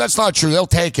 Although, no, that's not true. They'll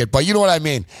take it. But you know what I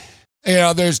mean?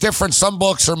 There's different. Some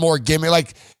books are more gimme.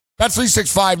 Like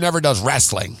Bet365 never does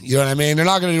wrestling. You know what I mean? They're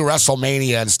not going to do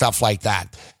WrestleMania and stuff like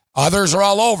that. Others are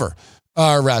all over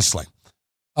wrestling.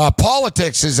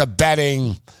 Politics is a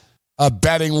betting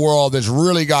world that's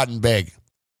really gotten big.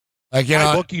 Like,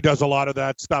 my bookie does a lot of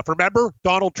that stuff. Remember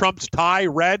Donald Trump's tie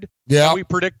red? Yeah. We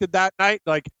predicted that night.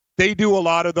 Like, they do a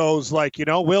lot of those, like,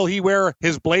 will he wear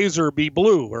his blazer be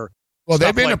blue? Well,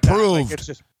 they've been approved.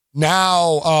 Like,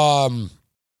 now,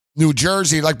 New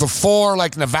Jersey, like before,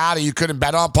 like Nevada, you couldn't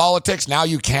bet on politics. Now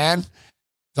you can.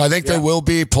 So I think there will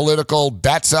be political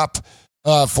bets up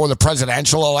for the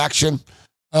presidential election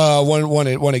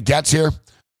when it gets here.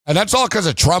 And that's all because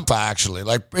of Trump, actually.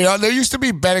 Like, there used to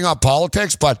be betting on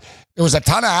politics, but there was a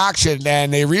ton of action,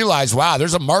 and they realized, wow,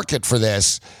 there's a market for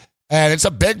this, and it's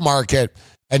a big market.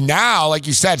 And now, like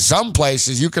you said, some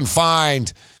places you can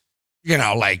find,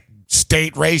 like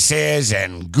state races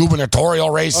and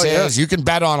gubernatorial races. Oh, yeah. You can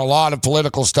bet on a lot of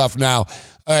political stuff now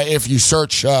if you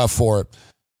search for it.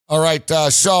 All right,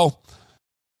 so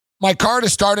my card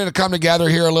is starting to come together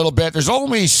here a little bit. There's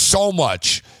only so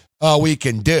much we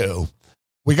can do.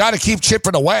 We got to keep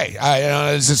chipping away.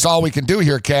 This is all we can do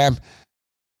here, Cam.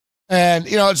 And,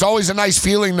 it's always a nice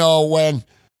feeling, though,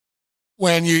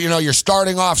 when you're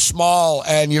starting off small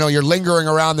and, you're lingering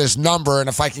around this number. And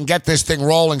if I can get this thing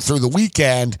rolling through the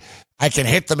weekend, I can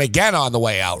hit them again on the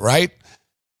way out, right?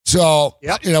 So,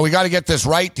 we got to get this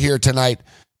right here tonight.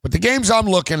 But the games I'm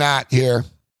looking at here,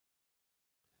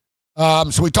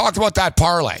 so we talked about that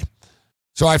parlay.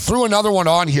 So I threw another one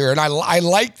on here, and I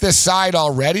like this side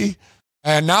already.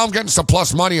 And now I'm getting some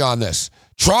plus money on this.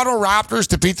 Toronto Raptors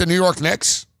to beat the New York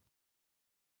Knicks.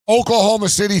 Oklahoma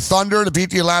City Thunder to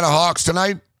beat the Atlanta Hawks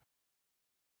tonight.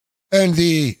 And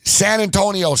the San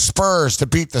Antonio Spurs to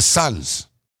beat the Suns.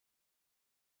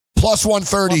 Plus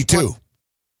 132.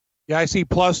 Yeah, I see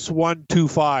plus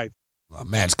 125. Oh,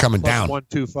 man, it's coming plus down.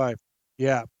 125.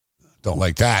 Yeah. Don't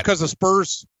like that. Because the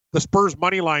Spurs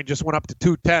money line just went up to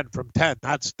 210 from 10.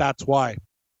 That's why.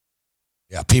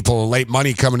 Yeah, people late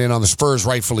money coming in on the Spurs,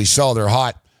 rightfully so. They're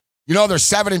hot. They're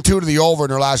 7-2 to the over in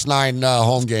their last 9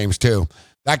 home games, too.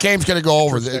 That game's going to go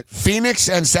over. Phoenix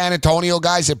and San Antonio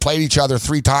guys have played each other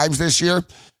 3 times this year.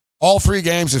 All 3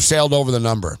 games have sailed over the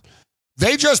number.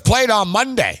 They just played on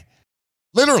Monday.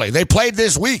 Literally, they played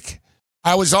this week.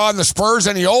 I was on the Spurs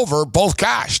and the over, both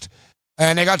cashed.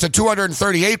 And they got to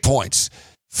 238 points.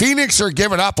 Phoenix are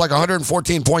giving up like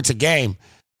 114 points a game.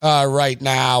 Right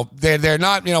now, they're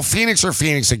not. Phoenix are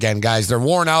Phoenix again, guys. They're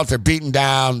worn out. They're beaten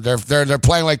down. They're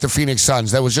playing like the Phoenix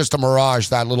Suns. That was just a mirage.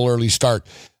 That little early start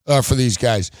for these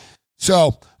guys.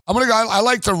 So I'm gonna go. I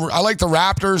like the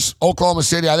Raptors, Oklahoma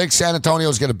City. I think San Antonio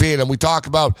is gonna beat them. We talk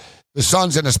about the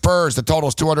Suns and the Spurs. The total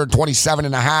is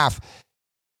 227.5.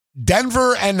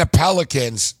 Denver and the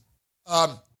Pelicans.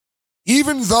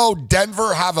 Even though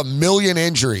Denver have a million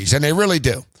injuries, and they really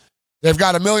do, they've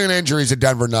got a million injuries. The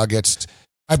Denver Nuggets.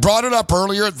 I brought it up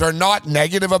earlier. They're not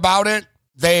negative about it.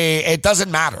 It doesn't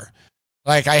matter.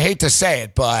 Like, I hate to say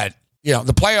it, but,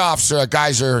 the playoffs,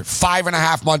 guys, are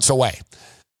 5.5 months away.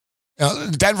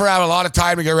 Denver have a lot of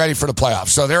time to get ready for the playoffs.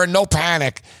 So they're in no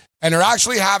panic, and they're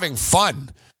actually having fun.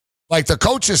 Like, the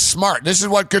coach is smart. This is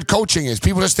what good coaching is.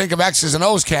 People just think of X's and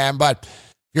O's, Cam, but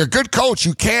you're a good coach.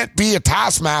 You can't be a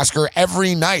taskmaster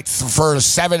every night for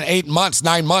 7, 8 months,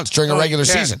 9 months during a regular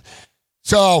season.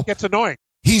 So it gets annoying.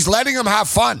 He's letting them have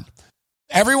fun.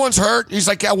 Everyone's hurt. He's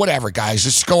like, yeah, whatever, guys.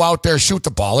 Just go out there, shoot the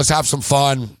ball. Let's have some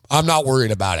fun. I'm not worried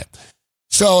about it.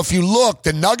 So if you look,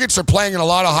 the Nuggets are playing in a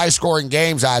lot of high-scoring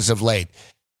games as of late.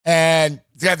 And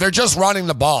they're just running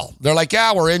the ball. They're like,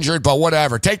 yeah, we're injured, but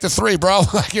whatever. Take the 3, bro.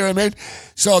 You know what I mean?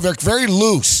 So they're very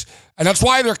loose. And that's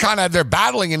why they're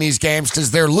battling in these games,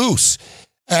 because they're loose.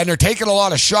 And they're taking a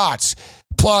lot of shots.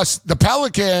 Plus, the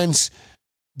Pelicans,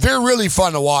 they're really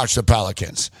fun to watch, the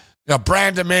Pelicans.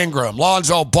 Brandon Ingram,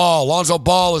 Lonzo Ball. Lonzo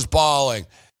Ball is balling.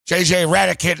 J.J.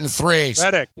 Redick hitting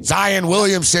 3s. Zion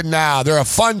Williamson now. They're a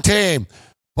fun team.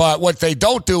 But what they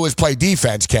don't do is play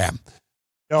defense, Cam.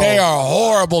 No. They are a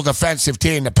horrible defensive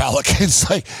team, the Pelicans.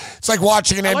 It's like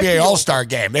watching an NBA All-Star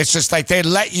game. It's just like they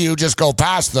let you just go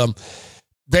past them.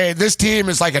 This team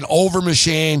is like an over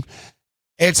machine.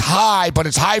 It's high, but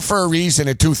it's high for a reason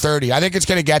at 230. I think it's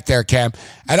going to get there, Cam.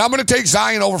 And I'm going to take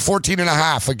Zion over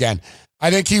 14.5 again. I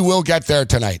think he will get there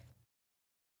tonight.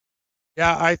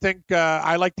 Yeah, I think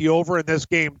I like the over in this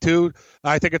game too.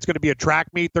 I think it's going to be a track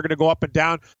meet. They're going to go up and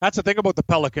down. That's the thing about the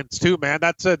Pelicans too, man.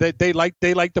 That's they like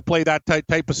to play that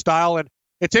type of style, and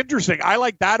it's interesting. I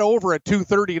like that over at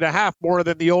 230.5 more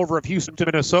than the over of Houston to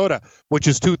Minnesota, which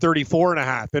is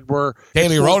 234.5. And we're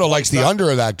Daily Roto likes the under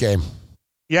of that game.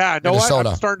 Yeah, no,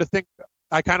 I'm starting to think.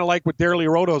 I kind of like what Daily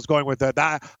Roto is going with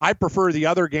that. I prefer the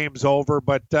other games over,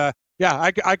 but yeah,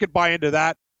 I could buy into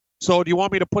that. So do you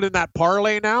want me to put in that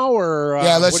parlay now, or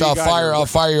yeah? I'll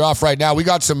fire you off right now. We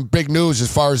got some big news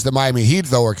as far as the Miami Heat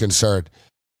though are concerned.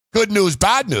 Good news,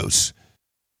 bad news.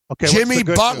 Okay, Jimmy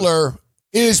Butler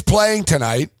is playing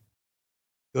tonight.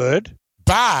 Good.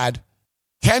 Bad.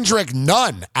 Kendrick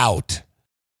Nunn out,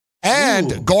 and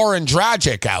Goran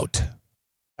Dragic out.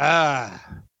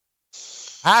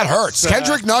 That hurts.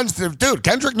 Kendrick Nunn's the dude.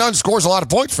 Kendrick Nunn scores a lot of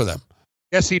points for them.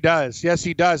 Yes, he does.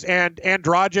 And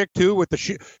Dragic too with the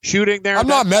shooting there. I'm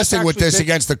not messing with this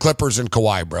against the Clippers and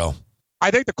Kawhi, bro.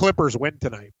 I think the Clippers win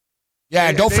tonight. Yeah,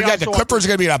 and don't forget the Clippers are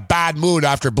going to be in a bad mood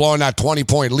after blowing that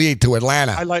 20-point lead to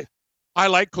Atlanta. I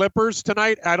like Clippers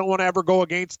tonight. I don't want to ever go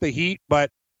against the Heat, but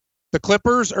the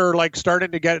Clippers are like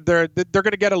starting to get they're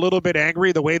going to get a little bit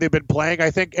angry the way they've been playing,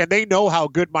 I think, and they know how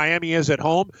good Miami is at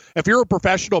home. If you're a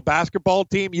professional basketball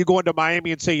team, you go into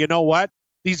Miami and say, you know what?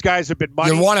 These guys have been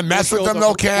money. You want to mess with them,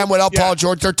 though, Cam, without Paul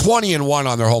George? They're 20-1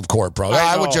 on their home court, bro.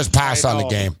 I would just pass on the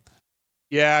game.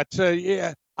 Yeah,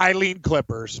 I lean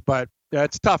Clippers, but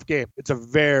it's a tough game. It's a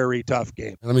very tough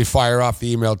game. Let me fire off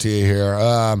the email to you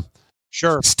here.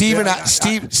 Sure. Steven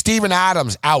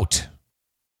Adams out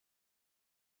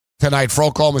tonight for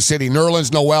Oklahoma City.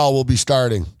 Nerlens Noel will be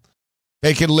starting.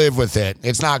 They can live with it.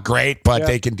 It's not great, but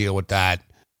they can deal with that.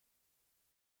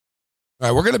 All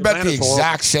right, we're going to bet the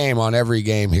exact same on every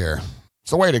game here.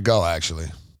 It's the way to go, actually.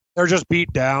 They're just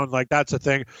beat down. Like, that's the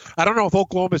thing. I don't know if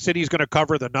Oklahoma City is going to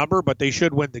cover the number, but they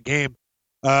should win the game.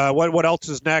 What else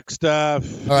is next? All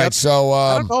right, so...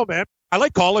 I don't know, man. I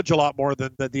like college a lot more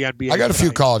than the NBA. I got a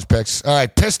few college picks. All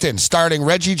right, Pistons starting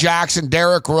Reggie Jackson,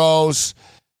 Derrick Rose,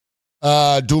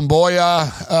 Doumbouya,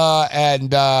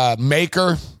 and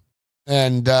Maker,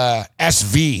 and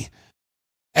SVI.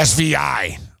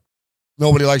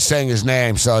 Nobody likes saying his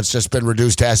name, so it's just been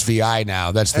reduced to SVI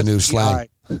now. That's the new slang.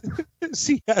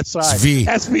 CSI.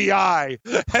 SVI.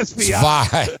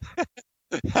 SVI.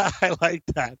 I like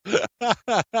that.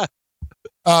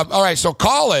 All right, so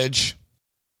college,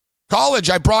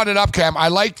 I brought it up, Cam. I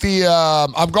like the,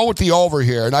 I'm going with the over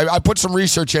here, and I put some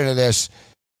research into this.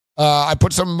 I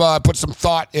put some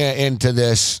thought into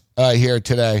this here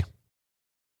today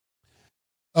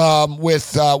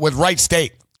with Wright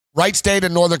State. Wright State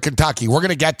and Northern Kentucky. We're going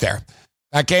to get there.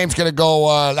 That game's going to go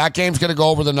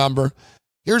over the number.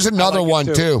 Here's another one,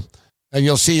 too. And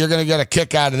you'll see you're going to get a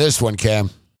kick out of this one, Cam.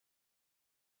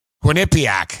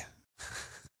 Quinnipiac.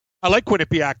 I like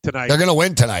Quinnipiac tonight. They're going to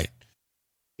win tonight.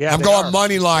 Yeah, I'm going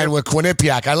money line with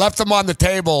Quinnipiac. I left them on the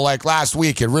table like last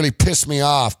week. It really pissed me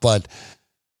off. But,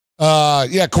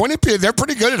 Quinnipiac, they're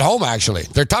pretty good at home, actually.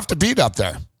 They're tough to beat up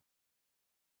there.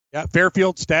 Yeah,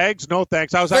 Fairfield Stags. No,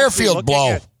 thanks. I was Fairfield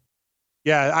blow.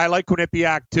 Yeah, I like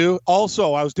Quinnipiac, too.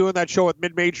 Also, I was doing that show with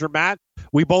Mid-Major Matt.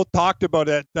 We both talked about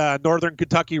it, Northern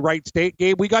Kentucky Wright State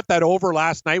game. We got that over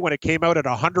last night when it came out at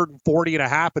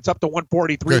 140.5. It's up to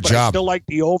 143, Good but job. I still like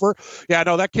the over. Yeah,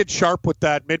 no, that kid's sharp with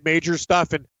that mid-major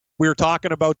stuff, and we were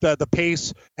talking about the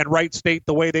pace and Wright State,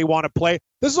 the way they want to play.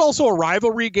 This is also a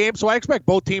rivalry game, so I expect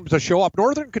both teams to show up.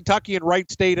 Northern Kentucky and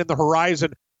Wright State in the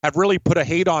horizon have really put a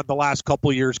hate on the last couple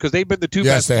of years because they've been the two best.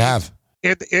 Yes, they have.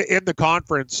 In the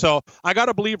conference. So I got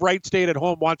to believe Wright State at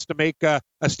home wants to make a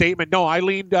statement. No, I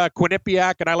leaned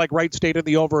Quinnipiac, and I like Wright State in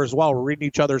the over as well. We're reading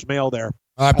each other's mail there.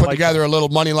 I put together a little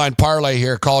money line parlay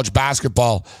here, college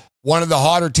basketball. One of the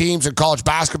hotter teams in college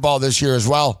basketball this year as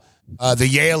well, the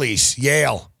Yaleys,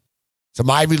 Yale. Some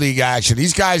Ivy League action.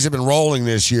 These guys have been rolling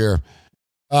this year,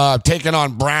 taking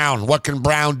on Brown. What can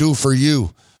Brown do for you?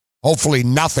 Hopefully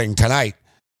nothing tonight.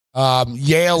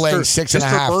 Yale laying 6.5.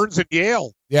 Mr. Burns at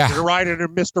Yale. Yeah. You're riding in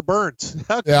Mr. Burns.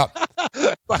 Yeah.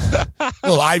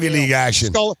 Little Ivy League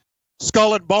action.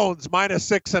 Skull and Bones, minus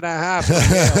 6.5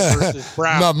 Yale versus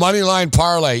Brown. No, money line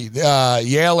parlay,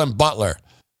 Yale and Butler.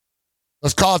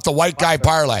 Let's call it the white guy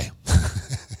parlay.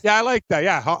 Yeah, I like that.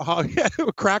 Yeah,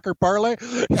 cracker parlay,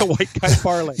 the white guy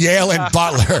parlay. Yale and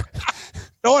Butler.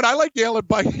 No, and I like Yale and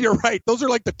Butler. You're right. Those are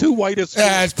like the two whitest.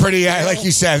 Yeah, it's pretty. Like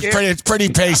you said, it's pretty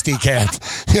pasty, Cam.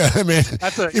 You know what I mean?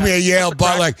 Give me a Yale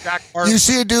Butler. You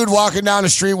see a dude walking down the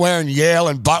street wearing Yale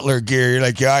and Butler gear. You're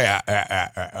like,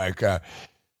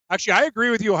 Actually, I agree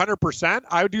with you 100%.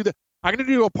 I would do I'm going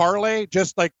to do a parlay,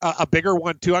 just like a bigger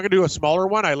one too. I'm going to do a smaller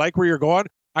one. I like where you're going.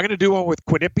 I'm going to do one with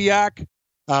Quinnipiac,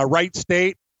 Wright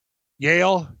State,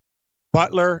 Yale,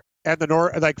 Butler, and the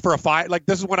North. Like for a 5. Like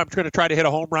this is what I'm going to try to hit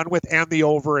a home run with, and the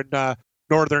over in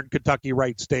Northern Kentucky,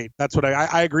 Wright State. That's what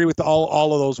I agree with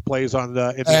all of those plays on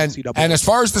the NCAA. And as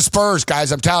far as the Spurs,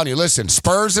 guys, I'm telling you, listen,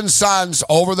 Spurs and Suns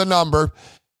over the number.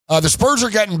 The Spurs are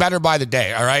getting better by the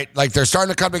day, all right? Like, they're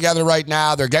starting to come together right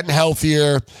now. They're getting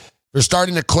healthier. They're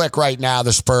starting to click right now,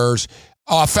 the Spurs.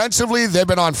 Offensively, they've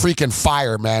been on freaking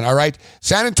fire, man, all right?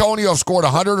 San Antonio scored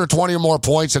 120 or more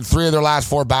points in 3 of their last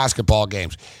 4 basketball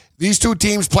games. These 2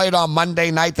 teams played on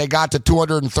Monday night. They got to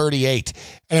 238.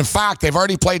 And in fact, they've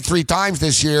already played 3 times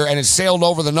this year, and it's sailed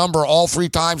over the number all 3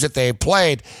 times that they've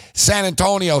played. San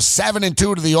Antonio, 7-2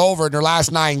 to the over in their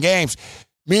last 9 games.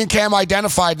 Me and Cam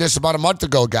identified this about a month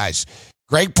ago, guys.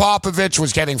 Greg Popovich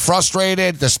was getting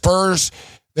frustrated. The Spurs,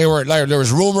 there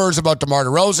was rumors about DeMar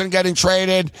DeRozan getting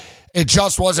traded. It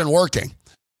just wasn't working.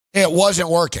 It wasn't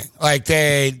working. Like,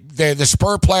 the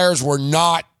Spur players were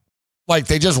not, like,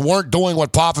 they just weren't doing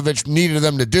what Popovich needed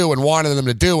them to do and wanted them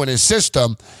to do in his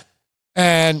system.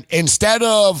 And instead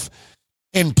of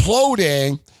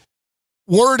imploding,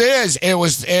 word is it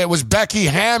was Becky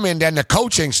Hammond and the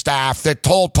coaching staff that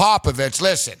told Popovich,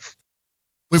 listen,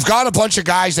 we've got a bunch of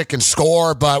guys that can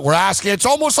score, but we're asking, it's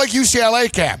almost like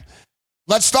UCLA, Cam.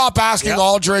 Let's stop asking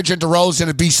Aldridge and DeRozan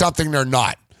to be something they're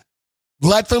not.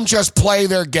 Let them just play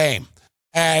their game.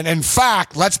 And in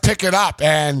fact, let's pick it up.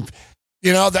 And,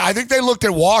 you know, I think they looked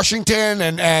at Washington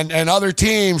and other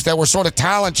teams that were sort of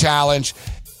talent challenged,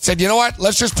 said, you know what,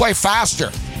 let's just play faster.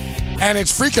 And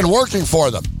it's freaking working for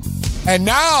them. And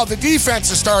now the defense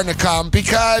is starting to come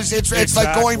because it's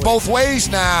like going both ways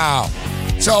now.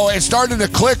 So it's starting to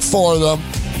click for them.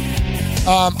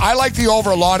 I like the over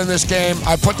a lot in this game.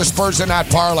 I put the Spurs in that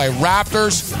parlay.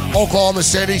 Raptors, Oklahoma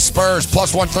City, Spurs,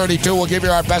 plus 132. We'll give you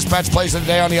our best bets plays of the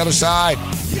day on the other side.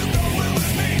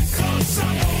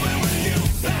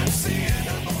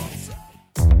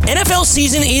 NFL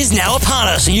season is now upon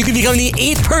us, and you can become the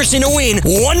 8th person to win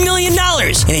 $1 million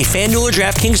in a FanDuel or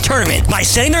DraftKings tournament by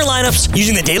setting their lineups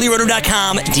using the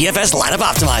DailyRoto.com DFS lineup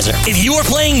optimizer. If you are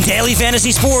playing daily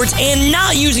fantasy sports and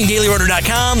not using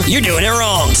DailyRoto.com, you're doing it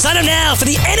wrong. Sign up now for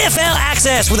the NFL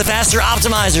access with a faster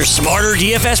optimizer, smarter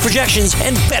DFS projections,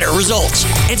 and better results.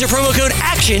 Enter promo code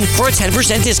ACTION for a 10%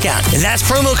 discount. That's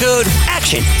promo code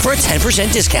ACTION for a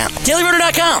 10% discount.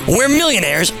 DailyRoto.com, where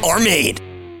millionaires are made.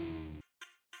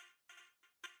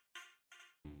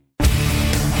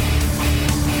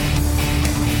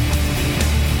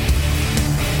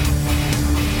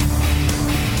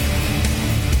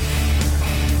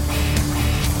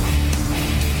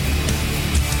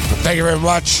 Thank you very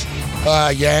much,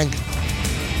 Yang.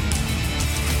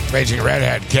 Raging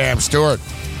Redhead, Cam Stewart.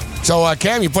 So,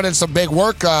 Cam, you put in some big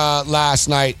work last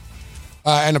night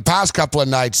and the past couple of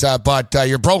nights, but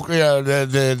you're broke.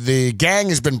 The gang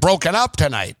has been broken up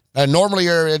tonight. Normally,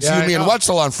 it's you, me, and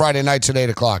Wetzel on Friday nights at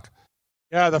 8 o'clock.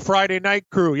 Yeah, the Friday night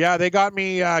crew. Yeah, they got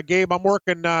me, Gabe. I'm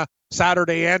working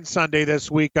Saturday and Sunday this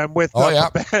week. I'm with.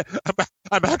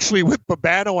 I'm actually with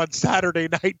Babano on Saturday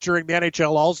night during the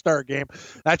NHL All-Star game.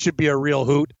 That should be a real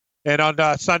hoot. And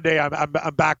on Sunday,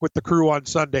 I'm back with the crew on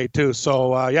Sunday too.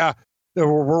 So yeah,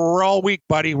 we're all week,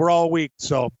 buddy. We're all week.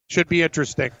 So should be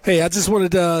interesting. Hey, I just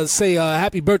wanted to say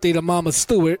happy birthday to Mama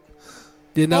Stewart.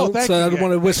 You know, I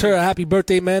want to wish her a happy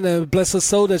birthday, man, and bless her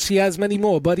soul that she has many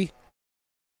more, buddy.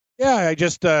 Yeah, I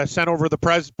just sent over the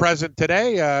present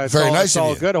today. Very nice. It's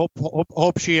all good.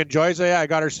 Hope she enjoys it. I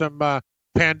got her some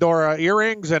Pandora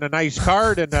earrings and a nice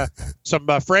card and some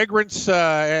fragrance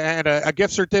and a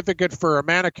gift certificate for a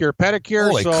manicure pedicure.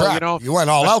 Holy crap! You know, you went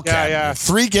all out. Yeah.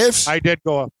 3 gifts. I did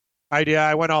go up.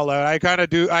 I went all out. I kind of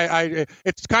do.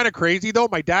 It's kind of crazy though.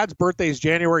 My dad's birthday is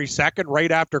January 2nd,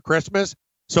 right after Christmas.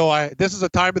 So this is a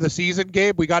time of the season,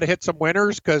 Gabe. We got to hit some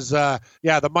winners because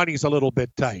the money's a little bit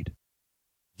tight.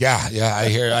 Yeah, I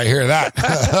hear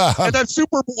that. And then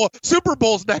Super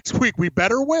Bowl's next week. We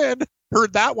better win.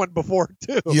 Heard that one before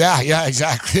too. Yeah,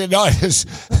 exactly. No, it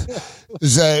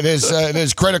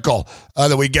is critical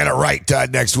that we get it right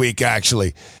next week.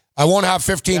 Actually, I won't have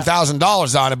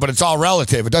 $15,000 on it, but it's all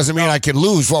relative. It doesn't mean I can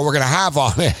lose what we're going to have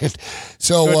on it.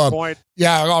 So, good point.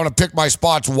 Yeah, I want to pick my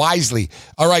spots wisely.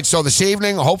 All right, so this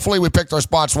evening, hopefully we picked our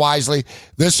spots wisely.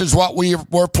 This is what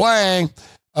we're playing.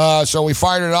 So we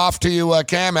fired it off to you,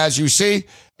 Cam, as you see.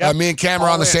 Yep. Me and Cam are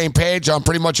on the same page on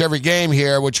pretty much every game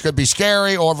here, which could be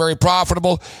scary or very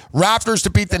profitable. Raptors to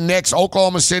beat the Knicks,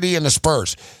 Oklahoma City, and the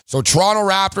Spurs. So Toronto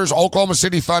Raptors, Oklahoma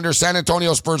City Thunder, San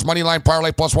Antonio Spurs, moneyline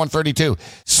parlay plus 132.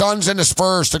 Suns and the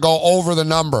Spurs to go over the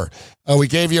number. We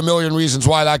gave you a million reasons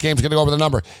why that game's going to go over the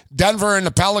number. Denver and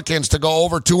the Pelicans to go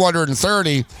over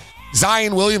 230.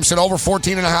 Zion Williamson over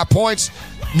 14.5 points.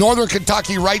 Northern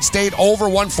Kentucky, Wright State over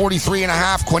 143.5.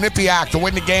 Quinnipiac to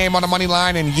win the game on the money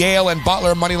line, and Yale and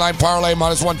Butler money line parlay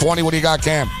minus 120. What do you got,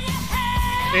 Cam?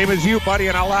 Same as you, buddy,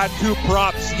 and I'll add 2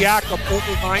 props. Siakam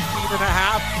over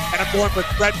 19.5, and I'm going with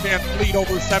Fred VanVleet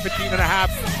over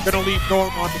 17.5. Going to leave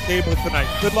Norm on the table tonight.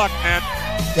 Good luck, man.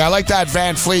 Yeah, I like that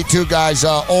VanVleet, too, guys.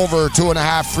 Over 2.5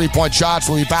 3-point shots.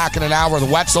 We'll be back in an hour with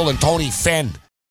Wetzel and Tony Finn.